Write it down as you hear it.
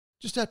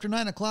Just after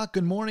 9 o'clock,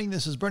 good morning.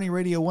 This is Bernie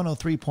Radio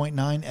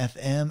 103.9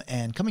 FM,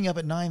 and coming up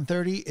at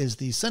 9:30 is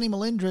the Sonny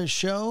Melendrez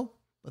Show,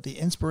 but the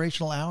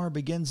inspirational hour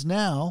begins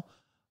now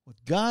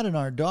with God and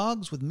Our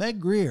Dogs with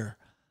Meg Grier.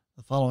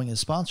 The following is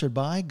sponsored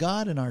by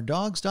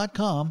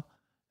GodandOurDogs.com,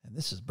 and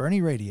this is Bernie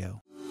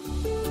Radio.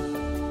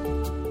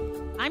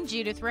 I'm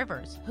Judith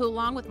Rivers, who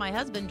along with my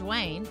husband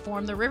Dwayne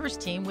formed the Rivers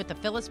team with the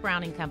Phyllis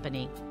Browning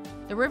Company.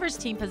 The Rivers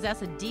team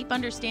possess a deep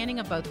understanding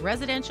of both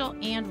residential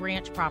and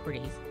ranch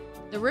properties.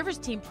 The Rivers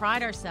team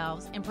pride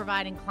ourselves in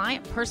providing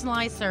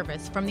client-personalized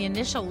service from the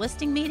initial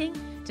listing meeting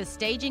to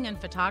staging and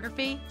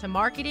photography to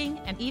marketing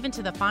and even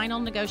to the final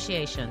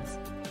negotiations.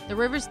 The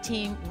Rivers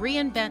team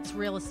reinvents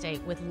real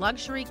estate with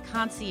luxury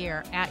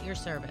concierge at your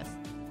service.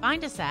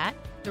 Find us at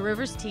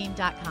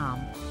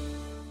theriversteam.com.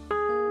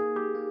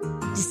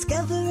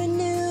 Discover a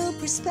new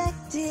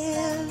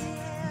perspective.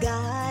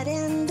 God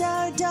and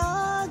Our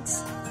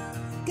Dogs.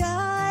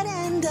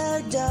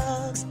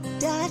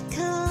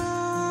 GodandOurDogs.com.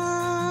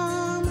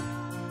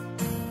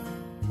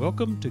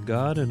 Welcome to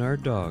God and Our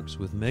Dogs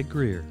with Meg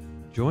Grier.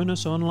 Join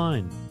us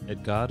online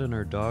at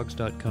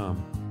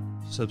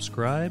GodandOurDogs.com.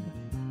 Subscribe,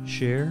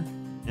 share,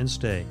 and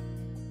stay.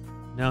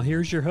 Now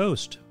here's your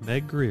host,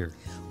 Meg Grier.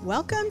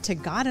 Welcome to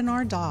God and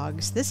Our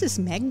Dogs. This is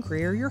Meg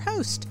Grier, your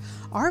host.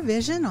 Our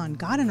vision on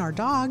God and Our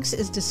Dogs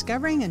is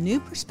discovering a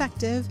new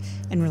perspective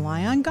and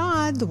rely on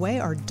God the way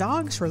our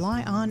dogs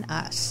rely on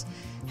us.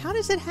 How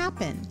does it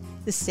happen?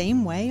 The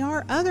same way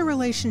our other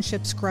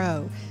relationships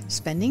grow,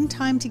 spending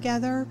time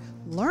together,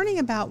 learning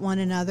about one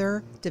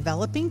another,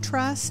 developing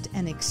trust,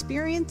 and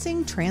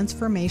experiencing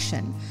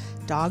transformation.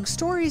 Dog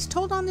stories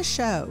told on the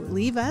show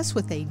leave us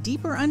with a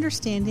deeper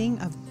understanding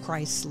of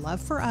Christ's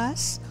love for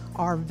us,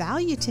 our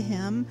value to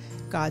Him,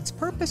 God's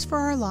purpose for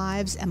our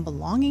lives, and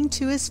belonging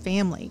to His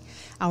family.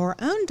 Our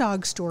own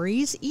dog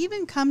stories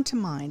even come to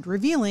mind,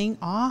 revealing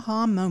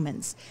aha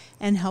moments,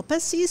 and help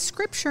us see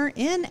Scripture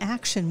in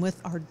action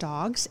with our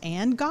dogs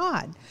and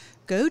God.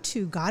 Go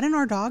to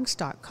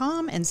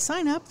GodandOurDogs.com and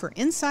sign up for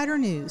insider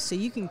news so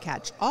you can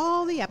catch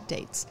all the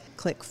updates.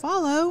 Click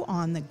follow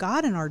on the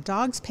God and Our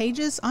Dogs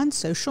pages on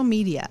social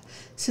media.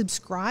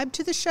 Subscribe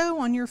to the show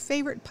on your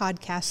favorite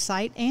podcast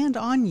site and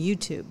on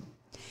YouTube.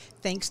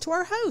 Thanks to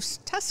our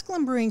host,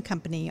 Tusculum Brewing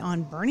Company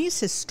on Bernie's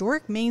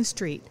historic Main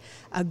Street,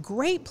 a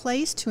great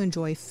place to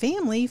enjoy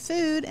family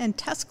food and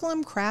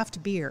Tusculum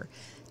craft beer.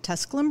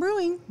 Tusculum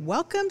Brewing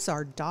welcomes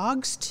our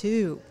dogs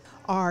too.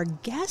 Our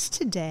guest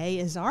today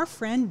is our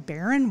friend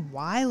Baron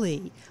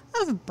Wiley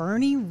of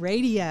Bernie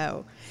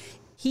Radio.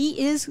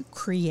 He is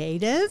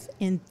creative,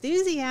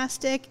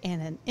 enthusiastic,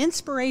 and an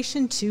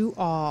inspiration to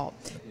all.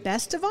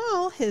 Best of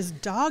all, his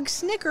dog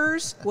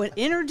Snickers would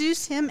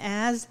introduce him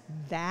as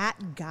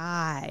that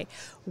guy.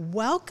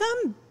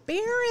 Welcome,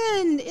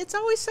 Baron. It's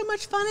always so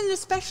much fun, and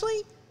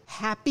especially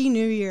Happy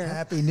New Year.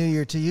 Happy New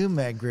Year to you,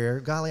 Meg Grier.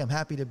 Golly, I'm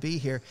happy to be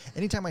here.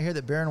 Anytime I hear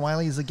that Baron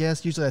Wiley is a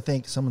guest, usually I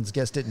think someone's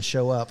guest didn't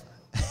show up.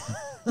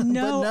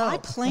 No, I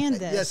planned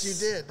this. Yes, you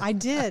did. I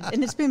did,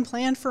 and it's been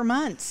planned for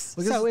months.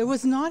 So it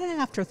was not an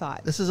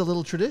afterthought. This is a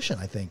little tradition,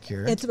 I think,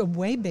 here. It's a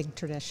way big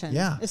tradition.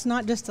 Yeah. It's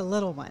not just a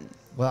little one.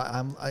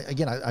 Well,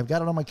 I've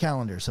got it on my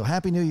calendar. So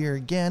Happy New Year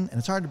again. And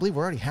it's hard to believe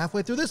we're already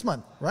halfway through this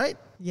month, right?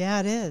 Yeah,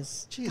 it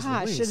is. Jeez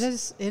Gosh,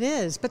 Louise. It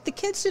is. But the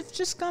kids have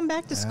just gone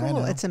back to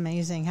school. It's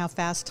amazing how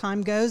fast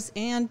time goes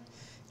and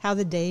how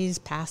the days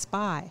pass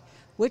by,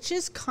 which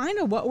is kind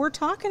of what we're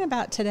talking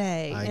about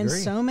today in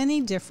so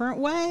many different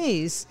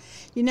ways.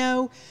 You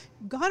know,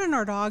 God and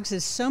Our Dogs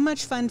is so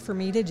much fun for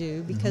me to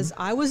do because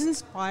I was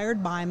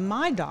inspired by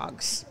my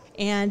dogs.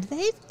 And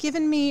they've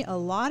given me a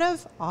lot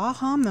of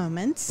aha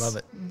moments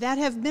that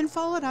have been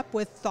followed up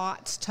with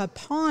thoughts to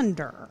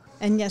ponder.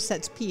 And yes,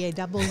 that's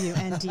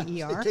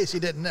Pawnder. In case you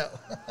didn't know.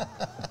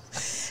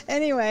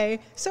 Anyway,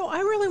 so I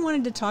really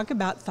wanted to talk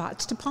about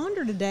thoughts to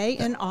ponder today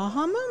and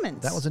aha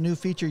moments. That was a new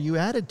feature you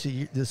added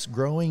to this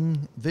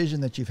growing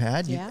vision that you've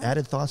had. You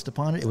added thoughts to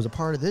ponder. It was a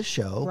part of this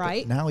show.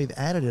 Right. But now we've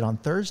added it on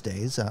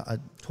Thursdays,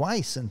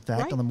 twice, in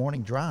fact, on the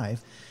morning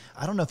drive.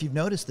 I don't know if you've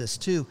noticed this,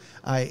 too.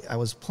 I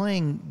was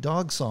playing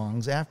dog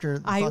songs after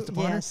the Thoughts to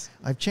Ponder. Yes.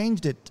 I've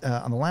changed it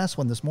on the last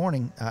one this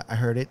morning. I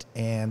heard it,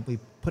 and we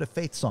put a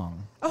faith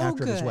song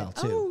after it as well,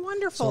 too. Oh,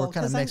 wonderful. So we're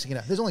kind of mixing it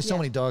up. There's only so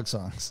many dog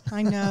songs.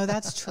 I know,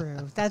 that's true.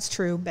 That's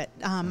true. But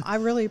I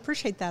really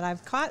appreciate that.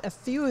 I've caught a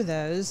few of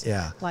those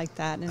like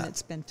that, and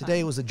it's been fun.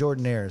 Today was the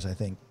Jordanaires, I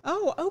think.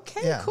 Oh,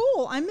 okay,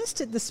 cool. I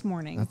missed it this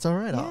morning. That's all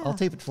right. I'll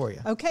tape it for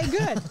you. Okay,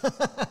 good.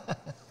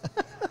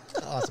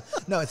 Awesome.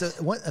 No, it's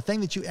a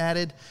thing that you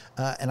added,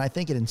 and I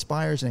think it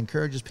inspires and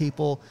encourages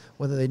people,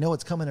 whether they know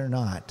it's coming or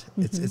not.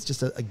 It's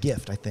just a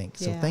gift, I think.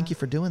 So thank you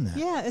for doing that.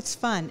 Yeah, it's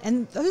fun.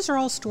 And those are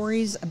all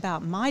stories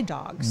about my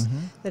dogs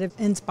that have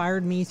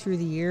inspired me through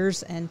the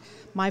years. And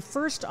my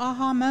first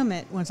aha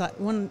moment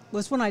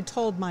was when I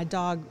told my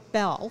dog,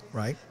 Belle,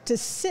 to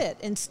sit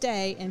and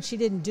stay, and she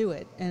didn't do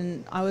it.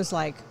 And I was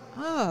like,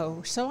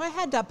 oh, so I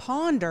had to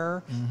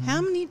ponder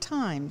how many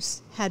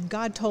times had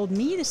God told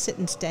me to sit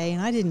and stay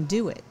and I didn't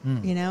do it,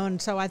 you know?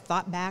 And so I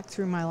thought back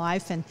through my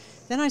life, and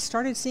then I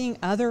started seeing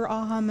other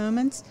aha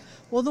moments.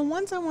 Well, the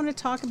ones I want to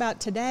talk about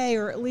today,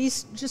 or at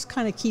least just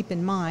kind of keep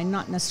in mind,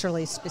 not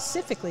necessarily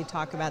specifically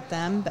talk about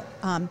them, but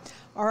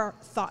are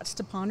thoughts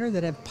to ponder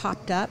that have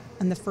popped up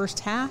in the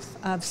first half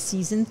of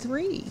season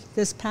 3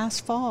 this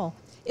past fall.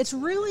 It's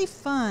really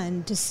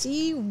fun to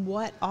see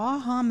what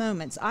aha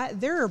moments.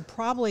 There are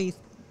probably,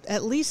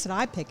 at least that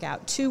I pick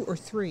out, 2 or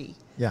 3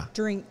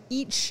 during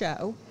each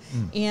show.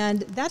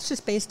 And that's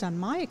just based on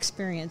my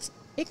experience.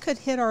 It could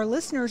hit our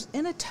listeners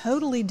in a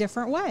totally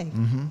different way.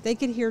 They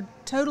could hear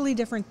totally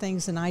different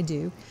things than I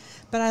do.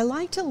 But I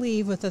like to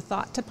leave with a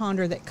thought to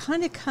ponder that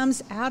kind of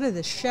comes out of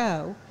the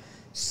show,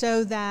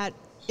 so that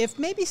if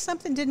maybe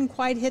something didn't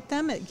quite hit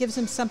them, it gives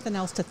them something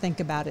else to think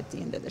about at the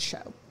end of the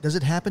show. Does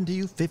it happen to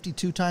you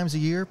 52 times a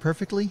year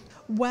perfectly?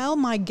 Well,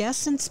 my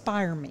guests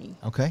inspire me.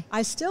 Okay.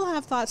 I still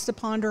have thoughts to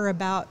ponder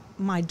about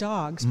my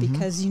dogs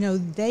because,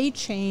 they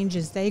change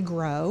as they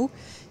grow.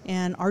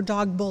 And our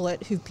dog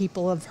Bullet, who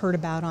people have heard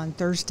about on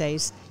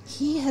Thursdays,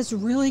 he has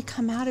really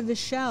come out of his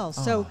shell.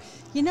 So,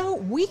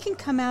 we can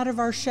come out of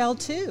our shell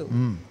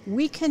too.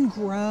 We can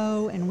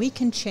grow and we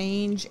can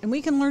change and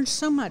we can learn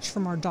so much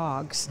from our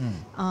dogs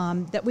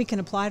that we can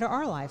apply to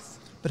our life.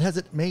 But has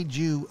it made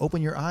you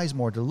open your eyes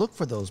more to look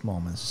for those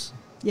moments?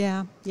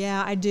 Yeah,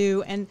 I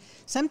do. And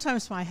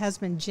sometimes my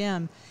husband,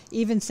 Jim,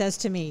 even says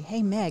to me,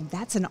 "Hey, Meg,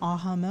 that's an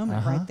aha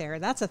moment right there.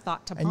 That's a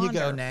thought to ponder." And you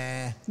go,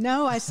 nah.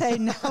 No, I say,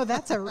 no,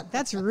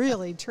 that's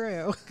really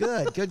true.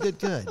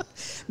 Good.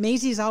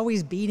 Maisie's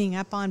always beating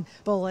up on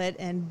Bullet,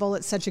 and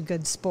Bullet's such a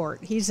good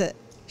sport.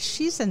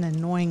 She's an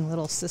annoying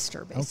little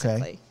sister, basically.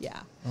 Okay.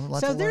 Yeah. Well, a lot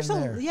to learn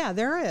there. Yeah,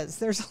 there is.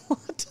 There's a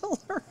lot to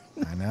learn.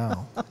 I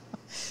know.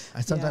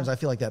 Sometimes I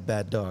feel like that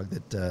bad dog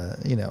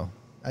that,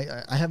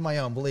 I have my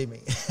own, believe me.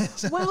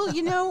 Well,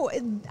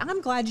 I'm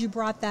glad you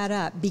brought that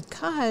up,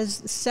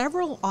 because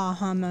several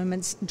aha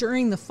moments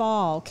during the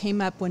fall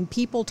came up when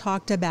people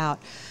talked about,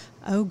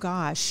 oh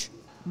gosh,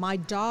 my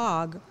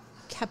dog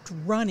kept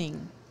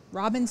running.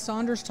 Robin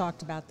Saunders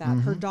talked about that.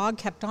 Her dog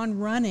kept on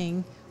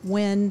running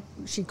when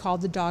she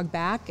called the dog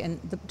back, and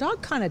the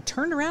dog kind of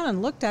turned around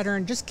and looked at her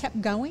and just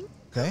kept going.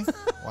 Okay.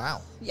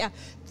 Wow. Yeah,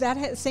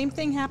 that same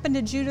thing happened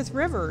to Judith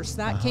Rivers.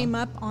 That came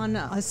up on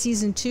a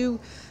season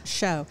 2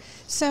 show.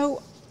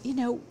 So,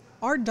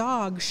 our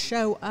dogs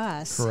show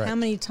us how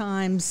many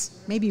times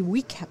maybe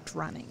we kept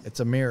running. It's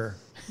a mirror.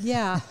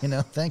 Yeah.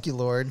 Thank you,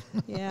 Lord.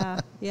 Yeah,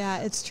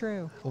 it's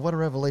true. Well, what a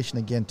revelation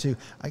again, too.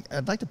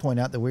 I'd like to point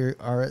out that we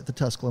are at the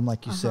Tusculum,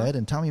 like you said,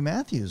 and Tommy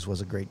Matthews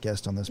was a great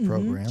guest on this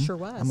program. Sure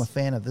was. I'm a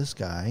fan of this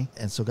guy,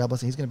 and so God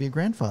bless him. He's going to be a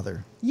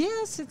grandfather.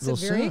 Yes, it's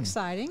very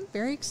exciting.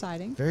 Very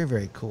exciting. Very,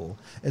 very cool.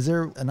 Is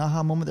there an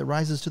aha moment that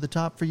rises to the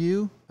top for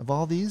you of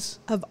all these?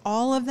 Of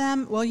all of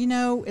them? Well,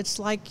 it's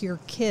like your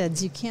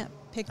kids. You can't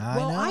pick.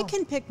 I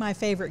can pick my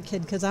favorite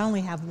kid because I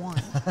only have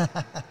one.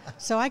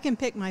 So I can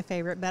pick my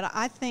favorite, but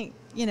I think,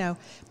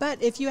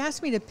 but if you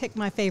asked me to pick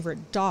my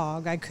favorite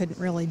dog, I couldn't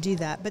really do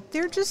that. But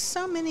there are just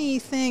so many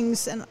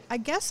things, and I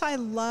guess I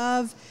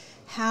love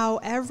how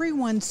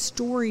everyone's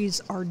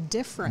stories are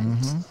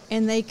different,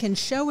 and they can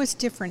show us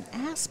different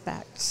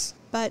aspects,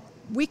 but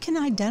we can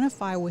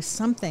identify with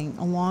something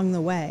along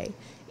the way.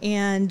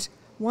 And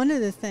one of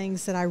the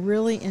things that I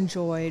really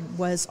enjoyed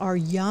was our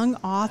young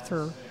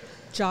author,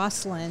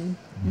 Jocelyn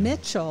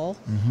Mitchell,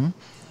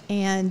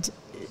 and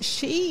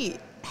she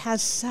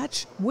has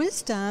such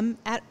wisdom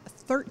at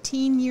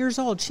 13 years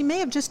old. She may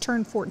have just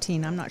turned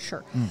 14, I'm not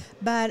sure.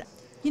 But,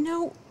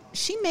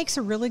 she makes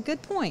a really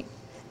good point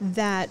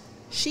that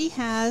she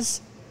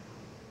has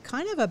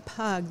kind of a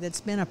pug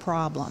that's been a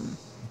problem.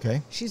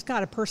 Okay. She's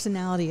got a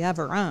personality of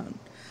her own.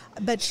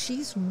 But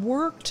she's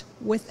worked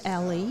with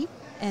Ellie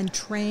and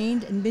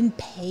trained and been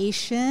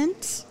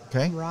patient.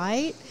 Okay.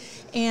 Right?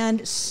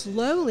 And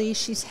slowly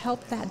she's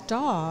helped that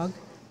dog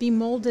be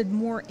molded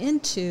more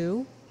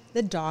into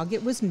the dog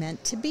it was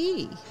meant to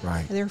be.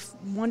 Right. They're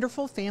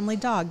wonderful family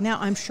dog. Now,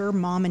 I'm sure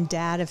mom and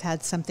dad have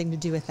had something to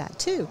do with that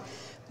too.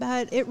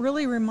 But it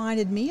really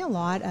reminded me a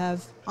lot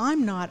of,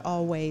 I'm not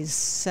always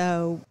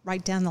so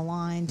right down the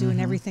line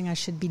doing everything I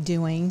should be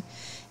doing.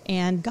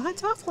 And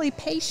God's awfully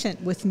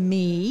patient with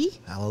me.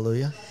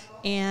 Hallelujah.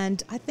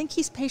 And I think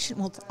he's patient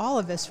with all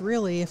of us,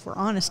 really, if we're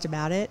honest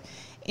about it,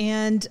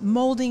 and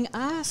molding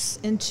us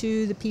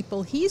into the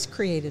people he's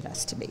created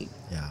us to be.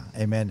 Yeah,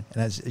 amen.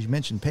 And as you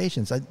mentioned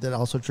patience, that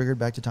also triggered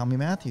back to Tommy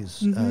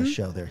Matthews'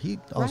 show there. He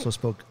also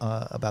spoke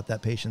about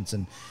that patience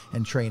and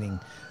training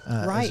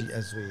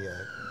as we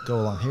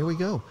go along. Here we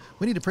go.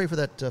 We need to pray for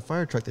that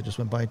fire truck that just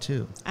went by,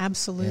 too.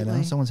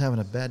 Absolutely. Someone's having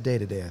a bad day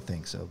today, I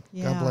think. So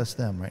God bless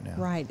them right now.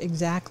 Right,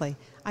 exactly.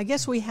 I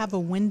guess we have a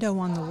window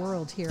on the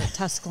world here at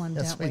Tusculum,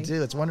 yes, don't we? Yes, we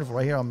do. It's wonderful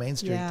right here on Main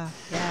Street.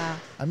 Yeah.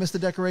 I missed the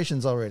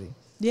decorations already.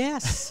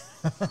 Yes.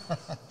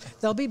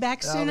 They'll be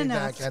back soon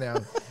enough. Back, I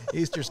know.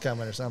 Easter's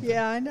coming or something.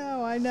 Yeah, I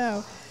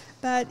know.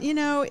 But,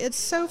 it's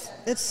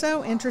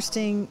so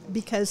interesting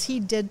because he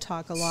did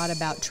talk a lot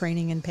about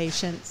training and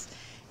patience,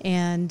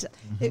 and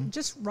it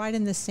just right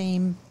in the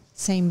same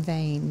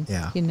vein.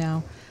 Yeah.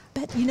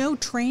 But,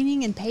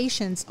 training and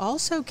patience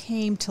also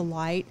came to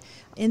light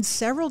in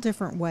several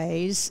different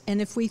ways.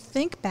 And if we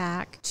think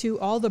back to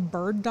all the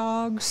bird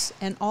dogs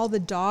and all the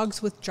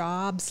dogs with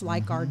jobs,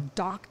 like our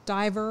dock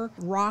diver,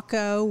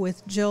 Rocco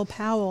with Jill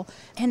Powell,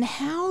 and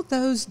how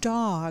those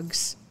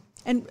dogs,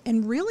 and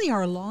really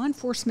our law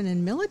enforcement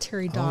and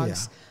military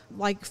dogs,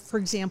 like, for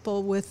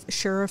example, with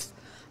Sheriff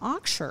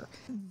Oxshire,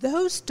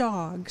 those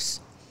dogs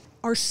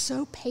are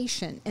so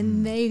patient,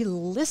 and they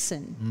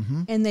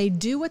listen, and they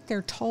do what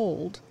they're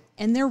told,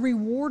 and they're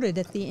rewarded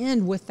at the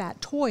end with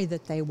that toy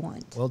that they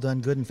want. Well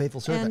done, good and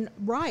faithful servant.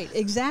 And right,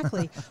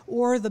 exactly.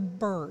 Or the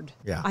bird.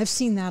 Yeah. I've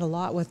seen that a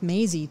lot with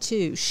Maisie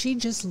too. She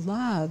just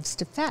loves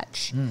to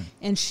fetch,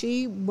 and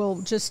she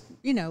will just,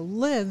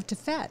 live to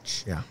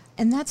fetch. Yeah.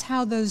 And that's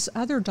how those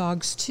other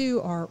dogs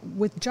too are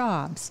with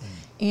jobs,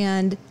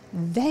 and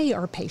they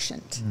are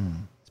patient.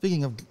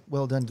 Speaking of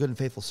well done, good and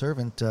faithful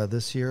servant,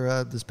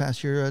 this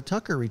past year,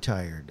 Tucker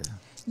retired.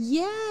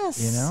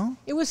 Yes.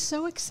 It was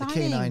so The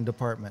exciting. K-9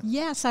 department.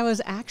 Yes, I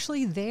was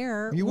actually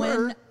there. You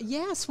were?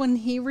 Yes, when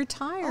he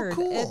retired. Oh,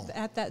 cool.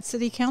 At that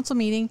city council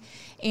meeting,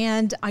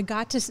 and I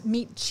got to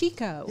meet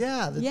Chico.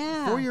 Yeah, the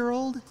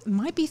 4-year-old?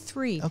 Might be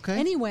 3. Okay.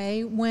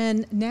 Anyway,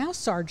 when now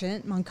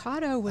Sergeant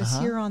Moncado was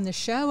here on the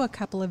show a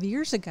couple of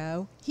years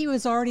ago, he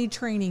was already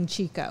training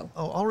Chico.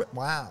 Oh, all right.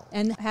 Wow.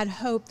 And had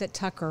hope that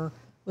Tucker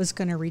was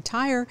going to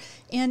retire.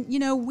 And,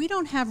 we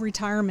don't have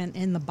retirement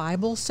in the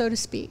Bible, so to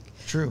speak.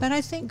 True. But I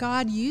think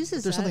God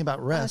uses There's something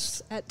about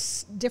rest.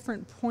 us at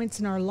different points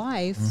in our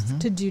life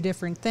to do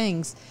different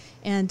things.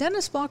 And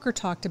Dennis Walker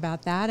talked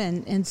about that,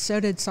 and so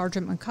did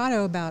Sergeant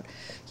Mikado about,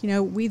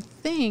 we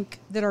think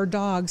that our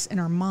dogs in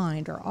our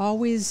mind are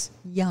always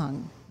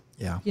young.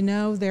 Yeah.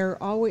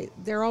 They're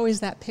always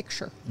that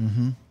picture.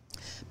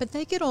 But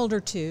they get older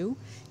too,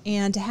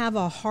 and to have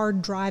a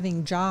hard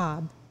driving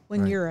job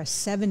when you're a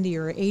 70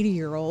 or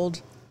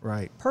 80-year-old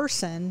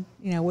person,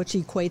 which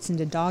equates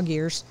into dog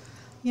years,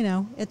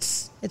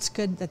 it's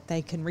good that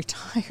they can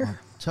retire.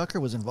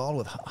 Tucker was involved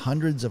with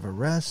hundreds of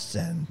arrests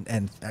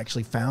and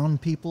actually found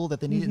people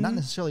that they needed, not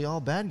necessarily all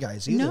bad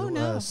guys either.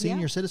 No, a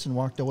senior citizen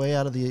walked away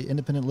out of the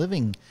independent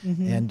living,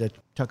 and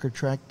Tucker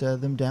tracked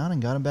them down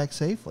and got them back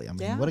safely. I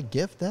mean, what a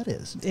gift that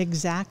is.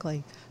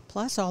 Exactly.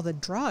 Plus all the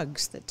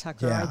drugs that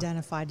Tucker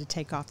identified to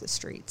take off the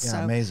streets. Yeah, so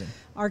amazing.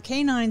 Our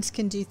canines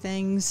can do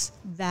things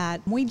that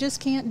we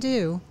just can't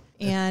do.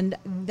 And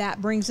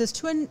that brings us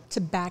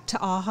to back to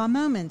aha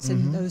moments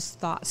and those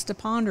thoughts to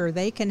ponder.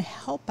 They can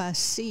help us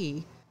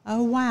see,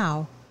 oh,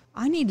 wow,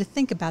 I need to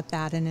think about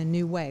that in a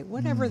new way,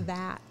 whatever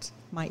that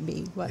might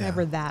be,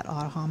 whatever that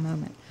aha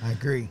moment. I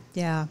agree.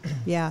 Yeah,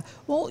 yeah.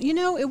 Well,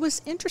 it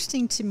was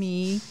interesting to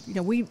me,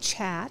 we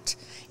chat,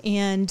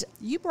 and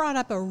you brought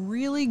up a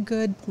really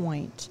good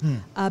point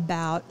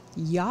about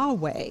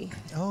Yahweh.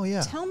 Oh,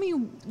 yeah. Tell me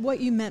what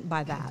you meant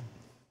by that.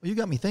 Well, you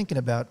got me thinking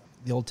about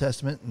the Old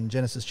Testament and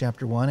Genesis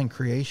chapter 1 and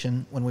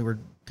creation when we were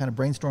kind of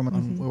brainstorming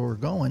on where we're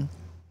going,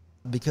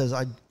 because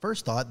I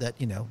first thought that,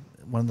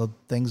 one of the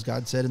things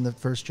God said in the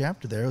first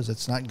chapter there was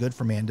it's not good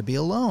for man to be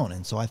alone.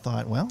 And so I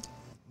thought, well,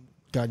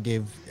 God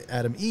gave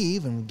Adam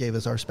Eve and gave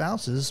us our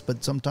spouses,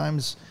 but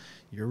sometimes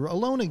you're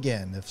alone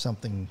again if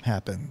something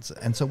happens.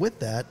 And so with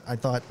that, I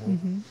thought, well,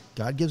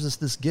 God gives us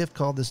this gift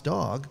called this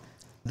dog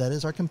that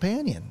is our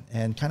companion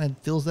and kind of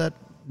fills that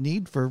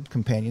need for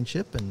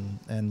companionship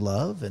and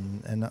love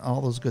and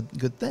all those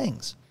good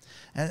things.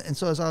 And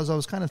so as I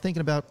was kind of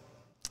thinking about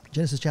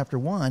Genesis chapter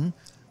 1,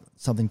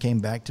 something came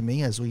back to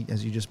me as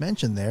you just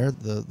mentioned there,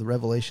 the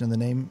revelation of the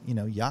name,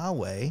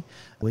 Yahweh,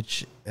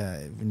 which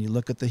when you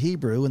look at the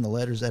Hebrew and the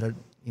letters that it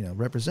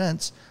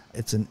represents,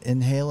 it's an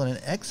inhale and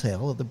an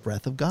exhale of the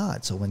breath of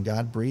God. So when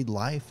God breathed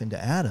life into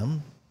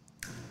Adam,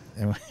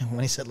 and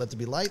when he said, let there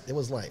be light, there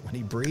was light. When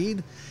he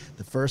breathed,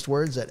 the first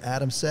words that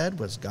Adam said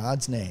was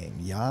God's name,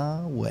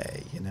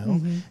 Yahweh,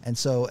 And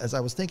so as I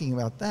was thinking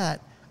about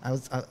that,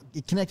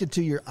 it connected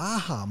to your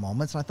aha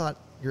moments. And I thought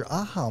your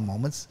aha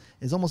moments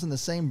is almost in the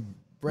same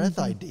breath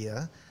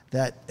idea,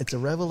 that it's a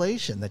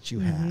revelation that you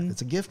have.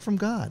 It's a gift from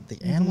God.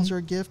 The animals are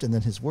a gift, and then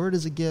his word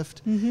is a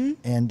gift.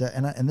 And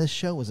this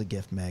show was a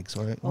gift, Meg.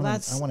 So I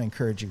want to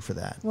encourage you for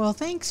that. Well,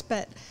 thanks.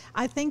 But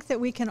I think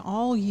that we can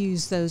all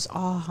use those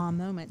aha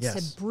moments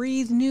to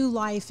breathe new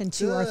life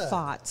into our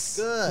thoughts.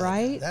 Good.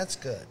 Right? That's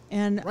good.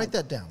 And write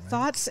that down. Meg.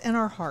 Thoughts in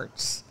our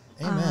hearts.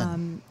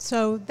 Amen.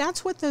 So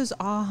that's what those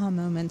aha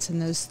moments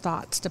and those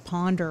thoughts to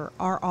ponder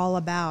are all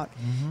about.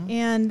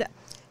 And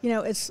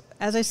it's,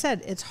 as I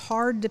said, it's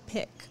hard to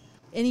pick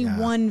any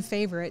one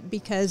favorite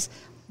because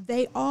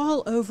they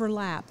all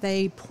overlap.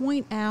 They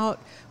point out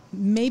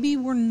maybe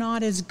we're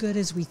not as good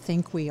as we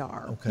think we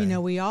are. Okay.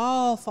 We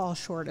all fall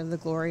short of the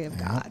glory of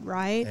God,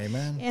 right?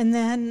 Amen. And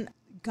then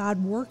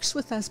God works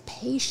with us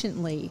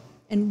patiently.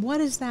 And what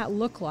does that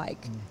look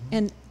like?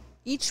 And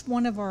each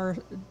one of our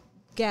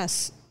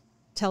guests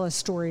tell us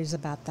stories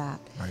about that.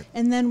 Right.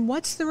 And then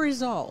what's the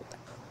result?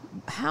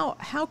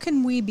 How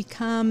can we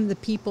become the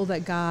people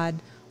that God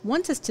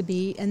wants us to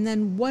be, and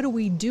then what do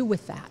we do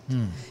with that?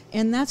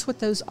 And that's what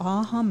those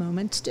aha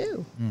moments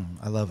do.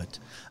 I love it.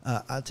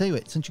 I'll tell you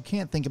what, since you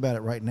can't think about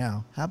it right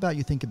now, how about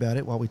you think about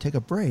it while we take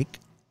a break,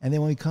 and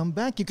then when we come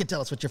back, you can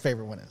tell us what your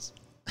favorite one is.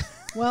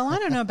 Well, I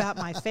don't know about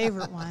my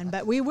favorite one,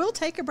 but we will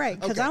take a break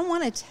because I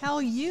want to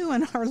tell you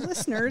and our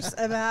listeners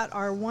about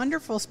our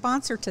wonderful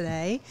sponsor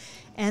today,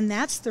 and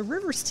that's the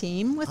Rivers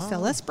team with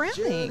Phyllis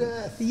Browning.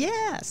 Judith.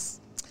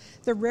 Yes.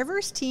 The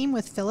Rivers team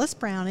with Phyllis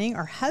Browning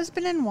are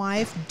husband and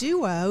wife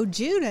duo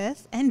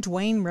Judith and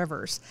Dwayne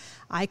Rivers.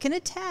 I can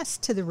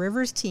attest to the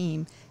Rivers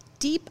team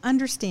deep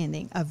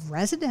understanding of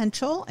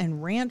residential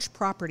and ranch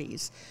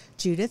properties.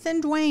 Judith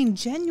and Dwayne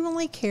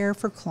genuinely care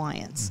for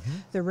clients.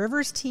 The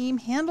Rivers team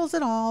handles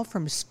it all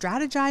from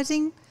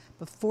strategizing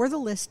before the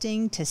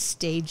listing to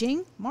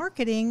staging,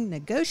 marketing,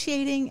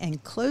 negotiating,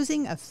 and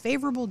closing a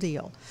favorable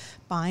deal.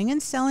 Buying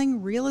and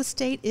selling real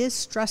estate is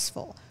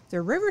stressful.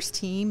 The Rivers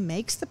team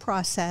makes the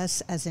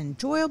process as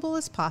enjoyable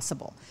as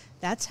possible.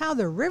 That's how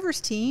the Rivers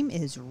team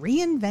is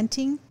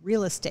reinventing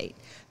real estate.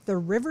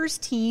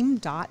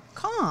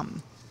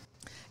 TheRiversTeam.com.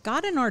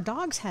 God and Our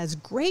Dogs has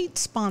great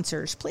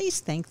sponsors.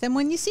 Please thank them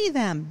when you see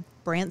them.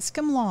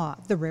 Branscombe Law,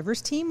 the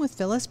Rivers team with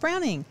Phyllis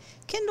Browning,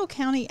 Kendall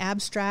County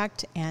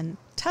Abstract, and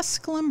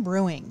Tusculum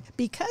Brewing.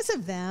 Because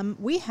of them,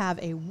 we have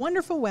a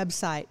wonderful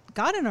website,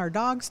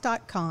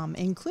 GodandOurDogs.com,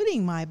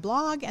 including my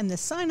blog and the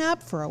sign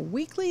up for a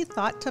weekly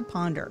Thought to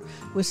Ponder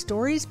with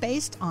stories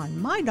based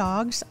on my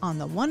dogs on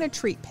the Want a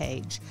Treat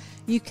page.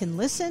 You can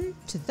listen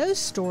to those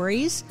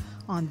stories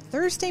on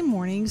Thursday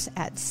mornings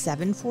at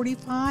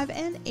 7:45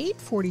 and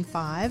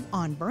 8:45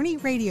 on Bernie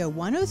Radio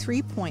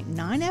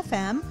 103.9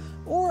 FM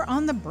or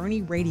on the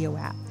Bernie Radio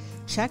app.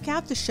 Check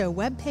out the show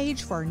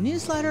webpage for our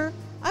newsletter,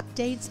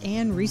 updates,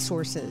 and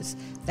resources.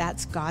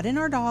 That's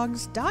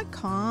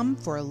GodandOurDogs.com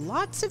for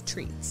lots of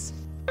treats.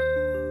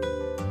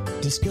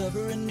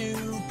 Discover a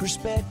new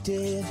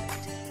perspective.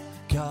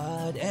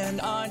 God and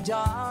Our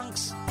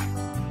Dogs.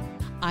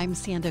 I'm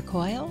Sandra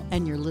Coyle,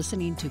 and you're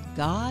listening to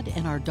God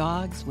and Our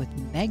Dogs with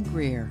Meg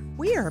Grier.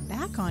 We are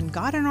back on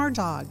God and Our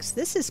Dogs.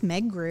 This is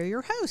Meg Grier,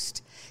 your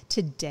host.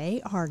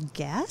 Today, our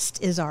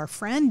guest is our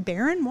friend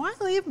Barron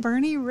Wiley of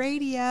Bernie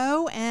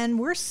Radio, and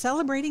we're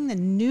celebrating the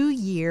new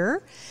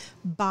year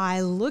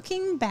by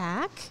looking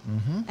back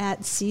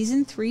at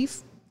season 3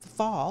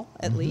 fall,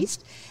 at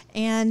least,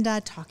 and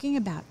talking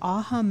about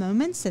aha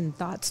moments and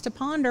thoughts to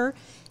ponder.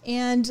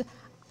 And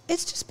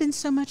it's just been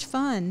so much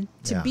fun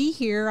to be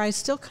here. I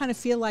still kind of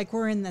feel like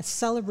we're in the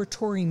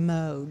celebratory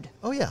mode.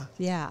 Oh, yeah.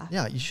 Yeah.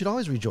 Yeah, you should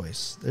always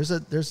rejoice. There's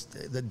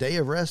the day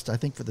of rest, I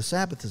think, for the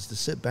Sabbath is to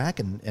sit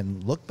back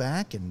and look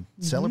back and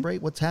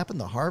celebrate what's happened,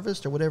 the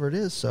harvest or whatever it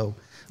is. So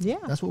yeah,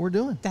 that's what we're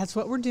doing. That's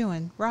what we're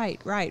doing.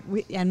 Right.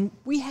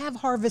 We have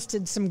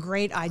harvested some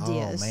great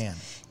ideas. Oh, man.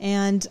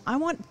 And I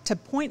want to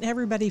point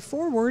everybody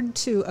forward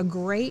to a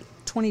great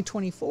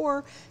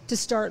 2024 to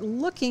start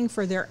looking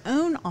for their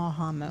own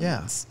aha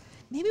moments. Yeah.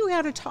 Maybe we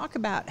ought to talk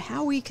about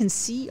how we can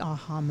see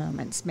aha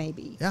moments,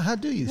 maybe. Yeah, how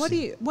do you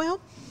see? Well,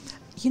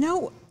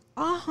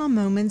 aha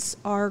moments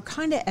are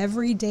kind of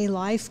everyday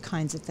life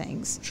kinds of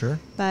things. Sure.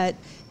 But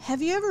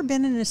have you ever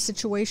been in a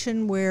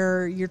situation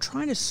where you're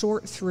trying to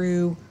sort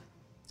through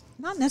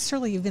not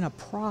necessarily even a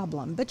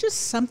problem, but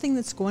just something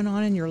that's going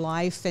on in your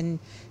life and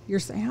you're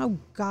saying, oh,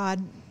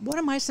 God, what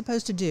am I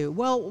supposed to do?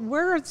 Well,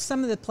 where are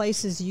some of the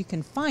places you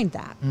can find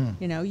that?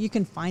 You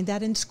can find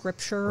that in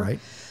Scripture. Right.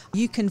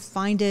 You can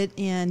find it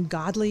in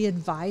godly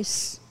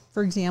advice,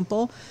 for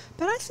example.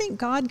 But I think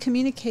God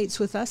communicates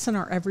with us in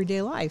our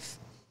everyday life.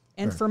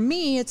 And for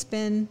me, it's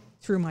been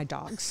through my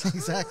dogs.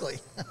 Exactly.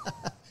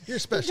 You're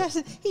special.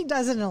 He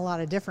does it in a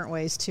lot of different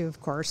ways, too, of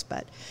course.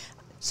 But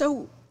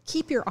so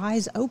keep your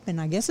eyes open,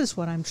 I guess is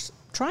what I'm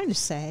trying to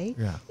say.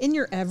 Yeah. In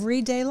your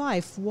everyday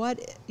life,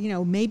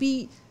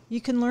 maybe you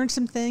can learn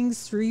some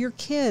things through your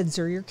kids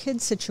or your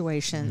kids'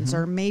 situations,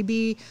 or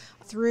maybe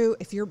through,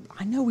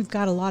 I know we've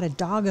got a lot of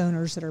dog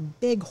owners that are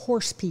big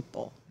horse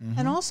people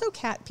and also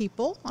cat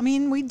people. I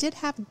mean, we did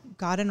have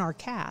God and Our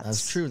Cats.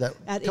 That's true. That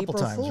at couple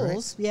April times,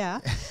 Fools, right? yeah.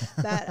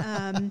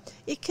 That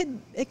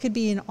it could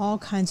be in all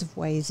kinds of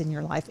ways in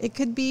your life. It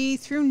could be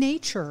through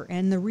nature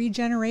and the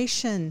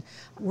regeneration.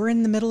 We're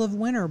in the middle of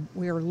winter.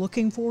 We are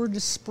looking forward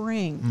to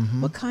spring.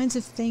 What kinds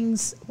of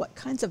things? What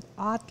kinds of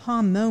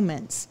aha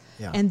moments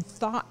and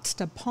thoughts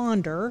to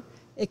ponder?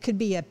 It could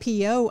be a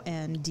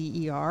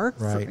PONDER,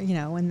 right.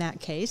 In that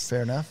case.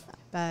 Fair enough.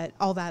 But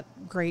all that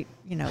great,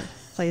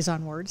 plays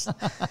on words.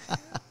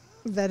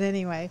 But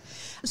anyway,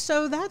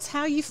 so that's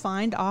how you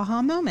find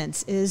aha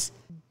moments is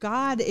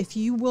God, if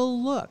you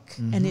will look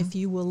and if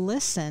you will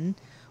listen,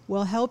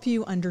 will help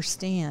you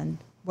understand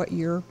what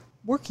you're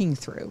working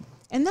through.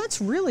 And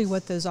that's really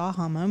what those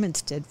aha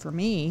moments did for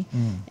me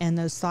and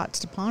those thoughts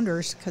to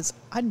ponder, because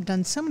I'd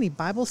done so many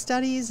Bible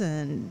studies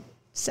and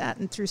sat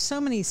through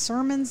so many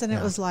sermons, and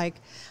it was like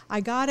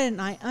I got it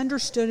and I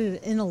understood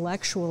it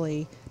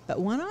intellectually. But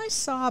when I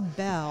saw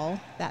Belle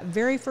that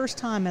very first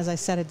time, as I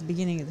said at the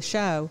beginning of the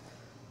show,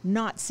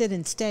 not sit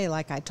and stay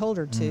like I told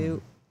her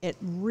to, it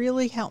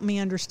really helped me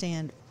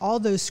understand all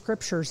those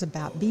scriptures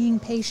about being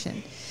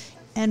patient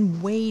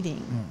and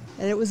waiting,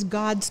 that it was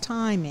God's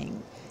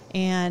timing.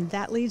 And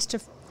that leads to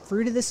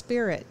fruit of the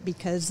Spirit,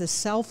 because the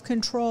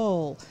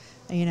self-control,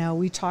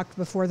 we talked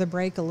before the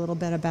break a little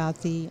bit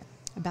about the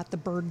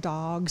bird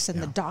dogs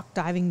and the dock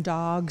diving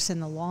dogs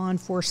and the law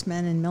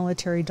enforcement and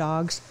military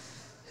dogs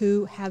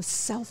who have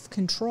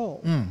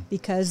self-control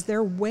because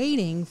they're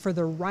waiting for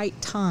the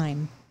right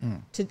time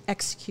to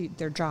execute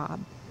their job.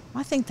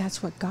 I think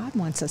that's what God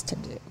wants us to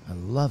do. I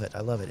love it.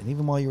 And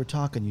even while you were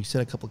talking, you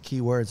said a couple key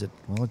words that,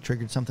 it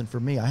triggered something for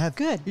me.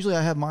 Usually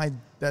I have my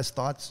best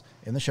thoughts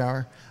in the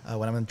shower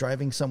when I'm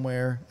driving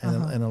somewhere,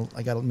 and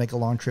I got to make a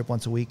long trip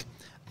once a week.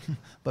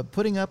 But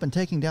putting up and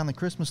taking down the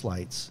Christmas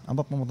lights, I'm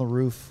up on the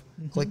roof,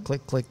 click,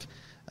 click, click,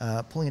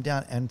 pulling it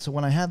down. And so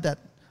when I have that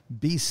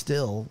be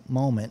still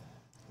moment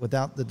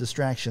without the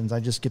distractions, I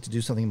just get to do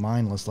something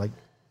mindless like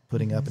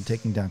putting up and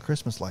taking down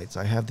Christmas lights.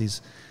 I have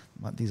these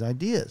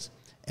ideas.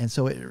 And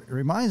so it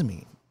reminds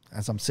me,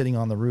 as I'm sitting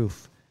on the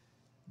roof,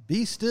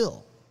 be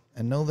still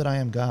and know that I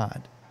am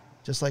God.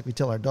 Just like we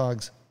tell our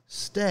dogs,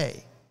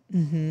 stay.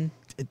 To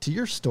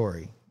your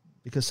story,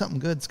 because something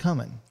good's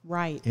coming.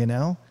 Right.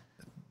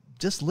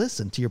 Just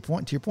listen. To your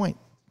point.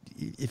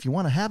 If you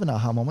want to have an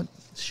aha moment,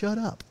 shut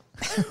up.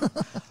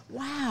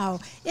 Wow.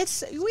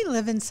 We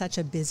live in such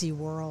a busy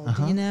world,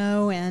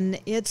 and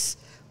it's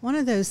one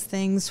of those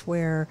things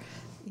where,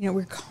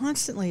 we're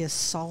constantly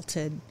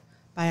assaulted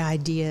by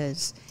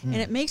ideas. And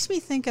it makes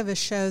me think of a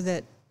show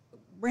that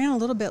ran a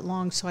little bit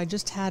long, so I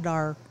just had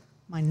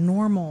my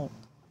normal,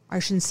 I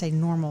shouldn't say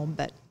normal,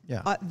 but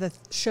the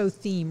show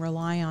theme,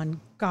 Rely on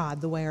God,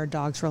 the way our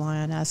dogs rely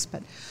on us,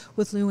 but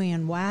with Lou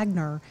Ann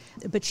Wagner.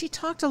 But she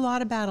talked a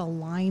lot about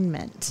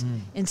alignment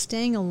and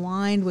staying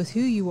aligned with who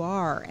you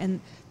are.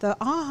 And the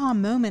aha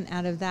moment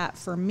out of that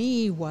for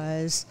me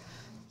was,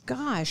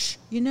 gosh,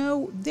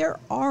 there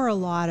are a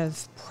lot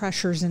of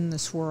pressures in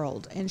this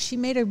world. And she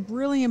made a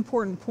really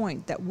important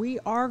point that we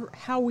are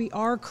how we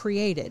are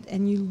created.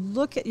 And you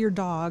look at your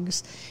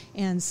dogs,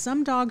 and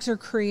some dogs are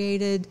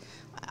created.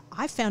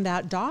 I found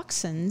out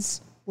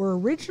dachshunds were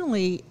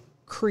originally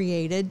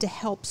created to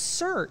help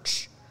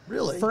search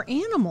for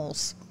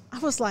animals. I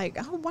was like,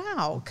 oh,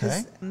 wow.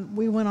 Because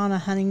we went on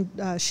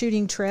a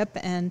shooting trip,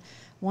 and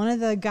one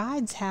of the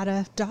guides had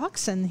a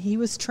dachshund he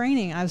was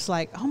training. I was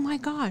like, oh, my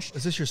gosh.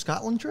 Is this your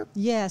Scotland trip?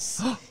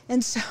 Yes.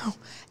 And so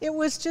it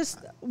was just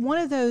one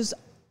of those,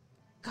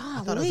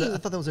 golly. I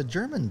thought that was a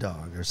German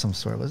dog or some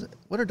sort. Was it?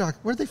 Where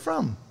are they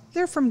from?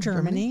 They're from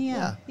Germany.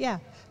 Yeah.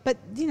 But,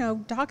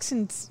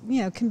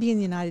 dachshunds, can be in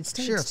the United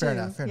States, sure,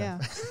 too. Fair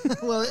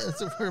enough. Well,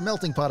 we're a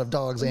melting pot of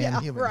dogs and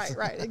humans.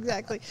 Right,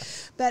 exactly.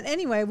 But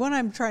anyway, what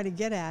I'm trying to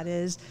get at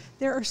is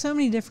there are so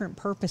many different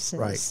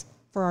purposes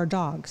for our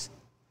dogs.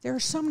 There are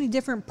so many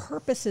different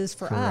purposes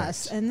for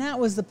us. And that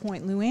was the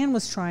point Lou Ann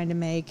was trying to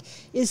make,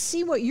 is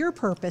see what your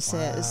purpose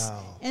is.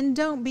 And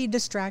don't be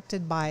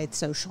distracted by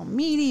social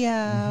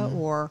media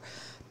or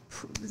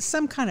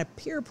some kind of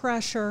peer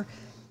pressure.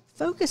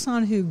 Focus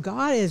on who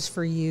God is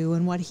for you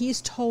and what He's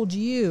told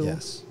you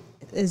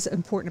is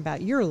important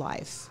about your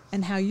life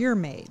and how you're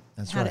made.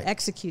 That's how to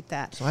execute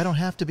that. So I don't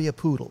have to be a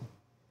poodle.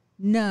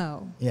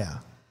 No. Yeah.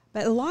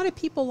 But a lot of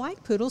people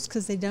like poodles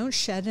because they don't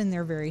shed and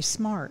they're very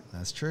smart.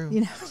 That's true.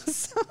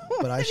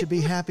 But I should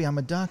be happy I'm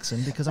a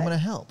dachshund because I'm going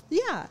to help.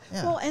 Yeah.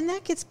 Well, and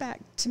that gets back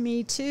to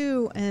me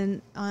too,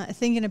 and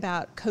thinking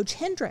about Coach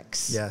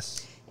Hendricks.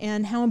 Yes.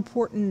 And how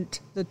important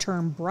the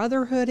term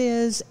brotherhood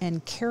is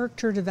and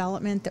character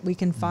development that we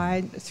can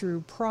find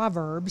through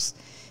Proverbs.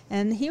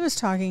 And he was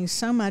talking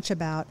so much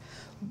about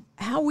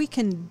how we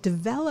can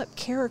develop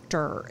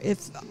character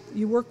if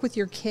you work with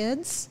your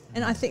kids.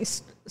 And I think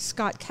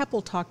Scott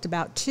Keppel talked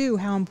about, too,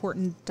 how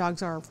important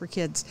dogs are for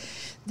kids,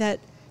 that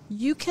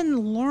you can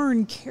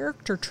learn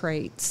character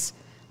traits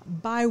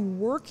by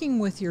working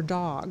with your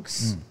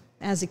dogs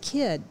as a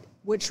kid,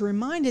 which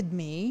reminded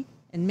me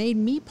and made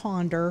me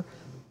ponder,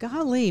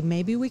 golly,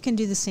 maybe we can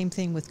do the same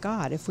thing with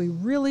God. If we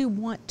really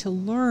want to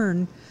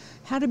learn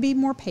how to be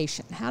more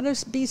patient, how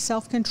to be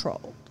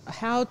self-controlled,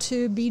 how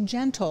to be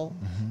gentle,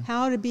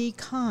 how to be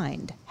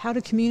kind, how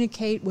to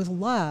communicate with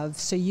love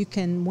so you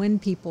can win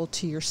people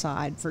to your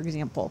side, for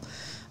example,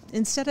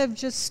 instead of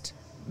just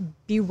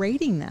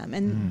berating them.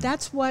 And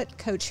that's what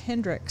Coach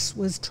Hendricks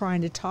was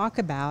trying to talk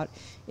about,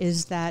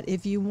 is that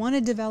if you want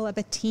to develop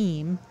a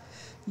team,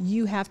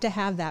 you have to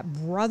have that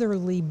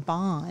brotherly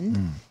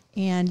bond.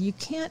 And you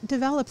can't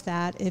develop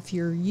that if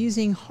you're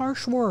using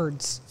harsh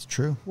words. It's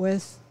true.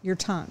 With your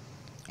tongue.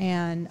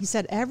 And he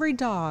said every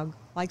dog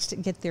likes to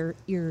get their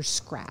ears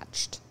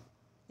scratched.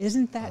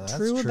 Isn't that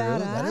true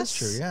about us? That is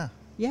true, yeah.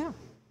 Yeah.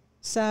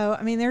 So,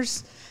 I mean, there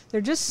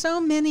are just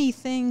so many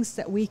things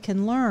that we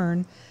can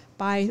learn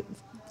by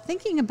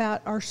thinking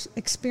about our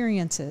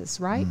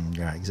experiences, right?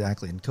 Yeah,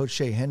 exactly. And Coach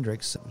Shea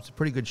Hendricks is a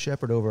pretty good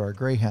shepherd over our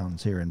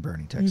Greyhounds here in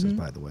Boerne, Texas,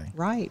 by the way.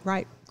 Right.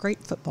 Great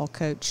football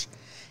coach.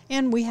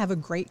 And we have a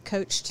great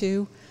coach,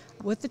 too,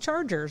 with the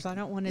Chargers. I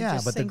don't want to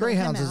just Yeah, but the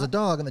Greyhounds is a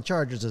dog and the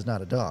Chargers is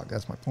not a dog.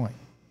 That's my point.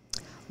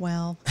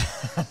 Well.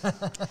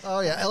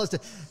 Oh, yeah. Listen,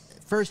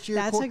 first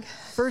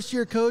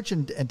year coach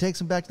and takes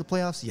them back to the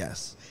playoffs,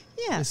 yes.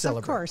 Yes,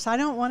 of course. I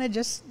don't want to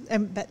just,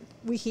 but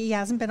he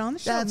hasn't been on the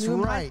show. That's we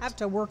right. might have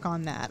to work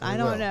on that. I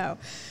don't know.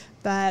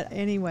 But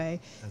anyway,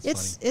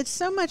 it's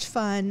so much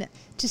fun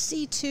to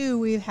see, too.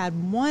 We've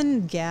had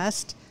one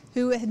guest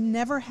who had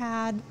never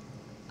had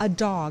a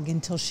dog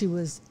until she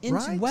was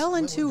well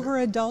into her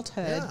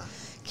adulthood,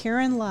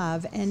 Karen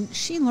Love, and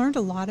she learned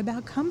a lot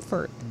about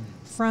comfort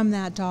from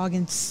that dog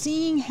and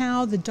seeing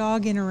how the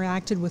dog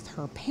interacted with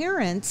her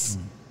parents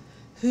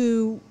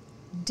who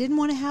didn't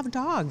want to have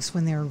dogs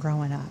when they were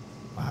growing up.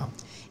 Wow.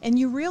 And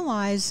you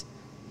realize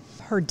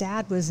her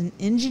dad was an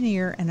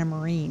engineer and a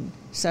Marine,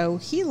 so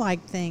he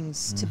liked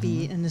things to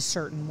be in a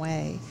certain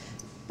way.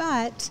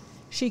 But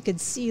she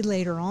could see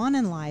later on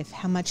in life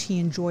how much he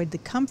enjoyed the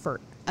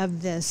comfort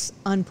of this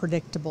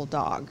unpredictable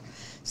dog.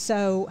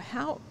 So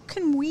how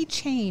can we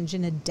change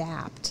and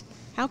adapt?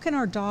 How can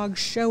our dogs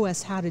show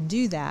us how to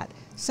do that?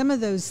 Some of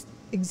those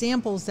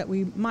examples that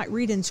we might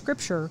read in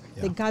Scripture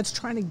that God's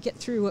trying to get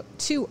through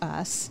to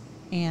us,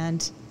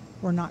 and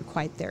we're not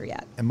quite there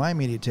yet. And my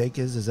immediate take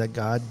is that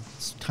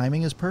God's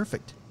timing is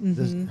perfect.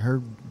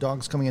 Her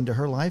dog's coming into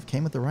her life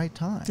came at the right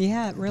time.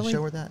 Yeah, it really. To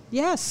show her that.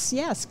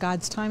 Yes.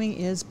 God's timing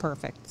is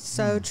perfect.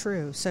 So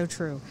true, so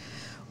true.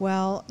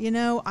 Well,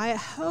 I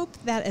hope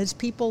that as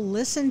people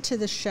listen to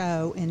the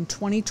show in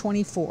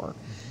 2024,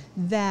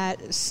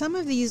 that some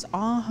of these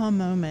aha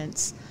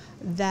moments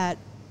that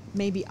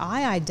maybe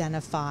I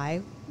identify,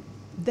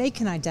 they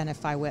can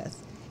identify with.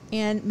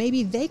 And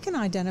maybe they can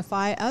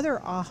identify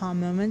other aha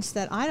moments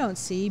that I don't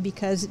see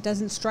because it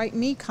doesn't strike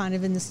me kind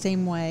of in the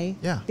same way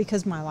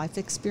because my life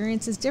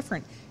experience is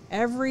different.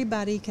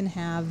 Everybody can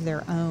have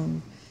their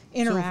own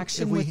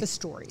interaction with the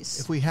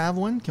stories. If we have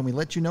one, can we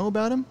let you know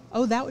about them?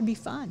 Oh, that would be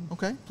fun.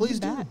 Okay, please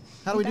do.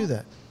 How do we do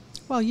that?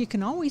 Well, you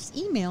can always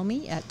email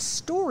me at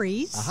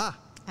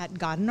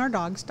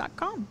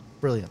stories@godandourdogs.com.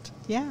 Brilliant.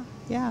 Yeah.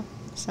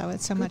 So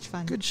it's so much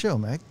fun. Good show,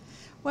 Meg.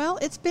 Well,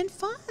 it's been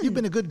fun. You've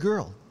been a good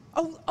girl.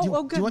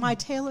 Oh, good. My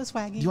tail is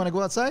wagging. Do you want to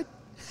go outside?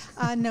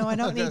 No, I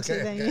don't need to.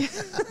 Then.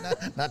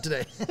 Not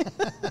today.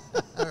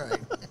 All right.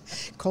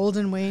 Cold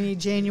and rainy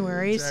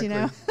Januaries,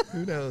 Exactly.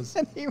 Who knows?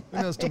 Anyway.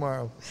 Who knows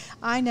tomorrow?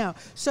 I know.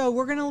 So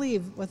we're going to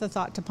leave with a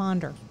thought to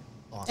ponder.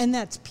 Awesome. And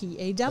that's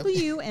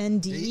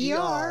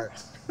PAWNDER.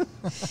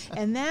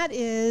 And that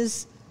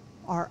is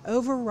our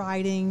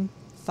overriding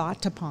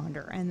thought to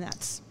ponder. And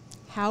that's,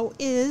 how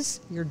is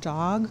your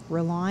dog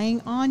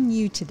relying on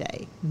you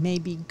today?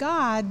 Maybe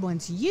God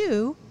wants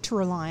you to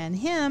rely on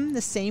him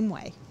the same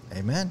way.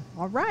 Amen.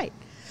 All right.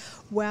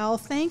 Well,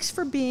 thanks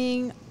for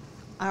being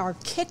our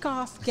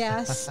kickoff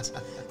guest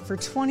for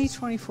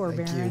 2024,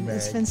 Thank Baron. you, Meg.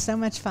 It's been so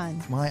much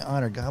fun. My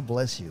honor. God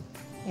bless you.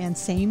 And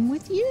same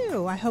with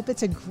you. I hope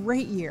it's a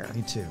great year.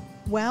 Me too.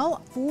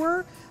 Well,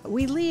 before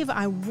we leave,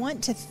 I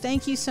want to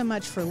thank you so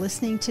much for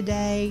listening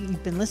today.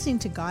 You've been listening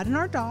to God and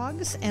Our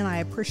Dogs, and I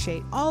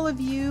appreciate all of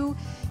you.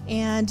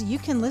 And you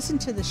can listen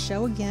to the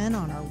show again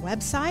on our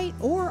website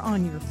or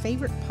on your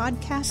favorite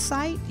podcast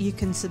site. You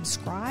can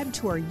subscribe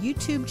to our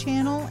YouTube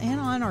channel and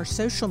on our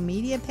social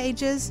media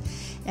pages,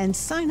 and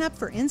sign up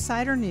for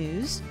insider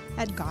news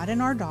at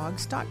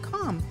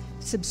godandourdogs.com.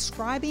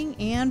 Subscribing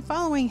and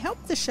following help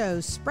the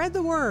show spread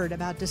the word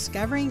about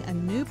discovering a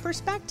new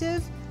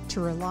perspective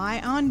to rely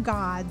on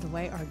God the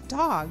way our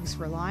dogs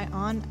rely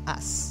on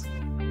us.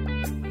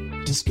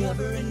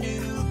 Discover a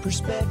new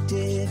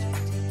perspective.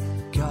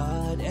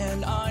 God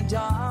and our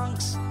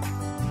dogs.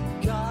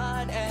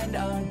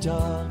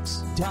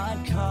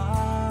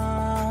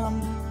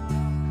 GodandOurDogs.com.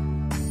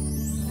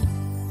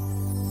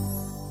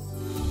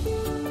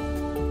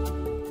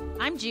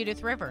 I'm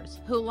Judith Rivers,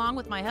 who along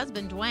with my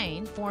husband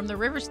Dwayne formed the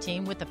Rivers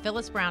team with the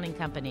Phyllis Browning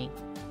Company.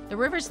 The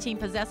Rivers team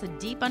possess a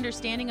deep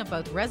understanding of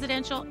both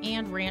residential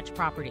and ranch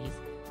properties.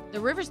 The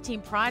Rivers team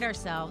pride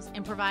ourselves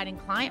in providing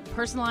client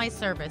personalized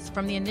service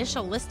from the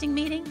initial listing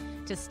meeting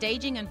to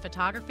staging and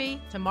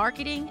photography to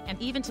marketing and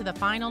even to the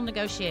final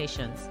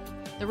negotiations.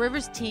 The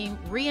Rivers team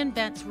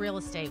reinvents real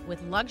estate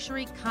with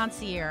luxury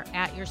concierge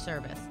at your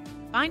service.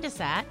 Find us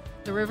at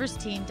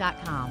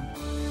theriversteam.com.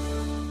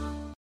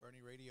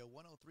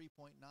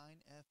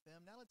 103.9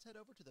 FM. Now let's head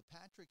over to the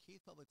Patrick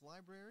Heath Public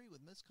Library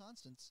with Miss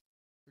Constance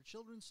for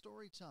Children's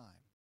Story Time.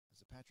 As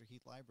the Patrick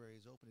Heath Library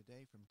is open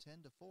today from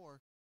 10 to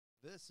 4,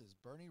 this is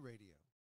Bernie Radio.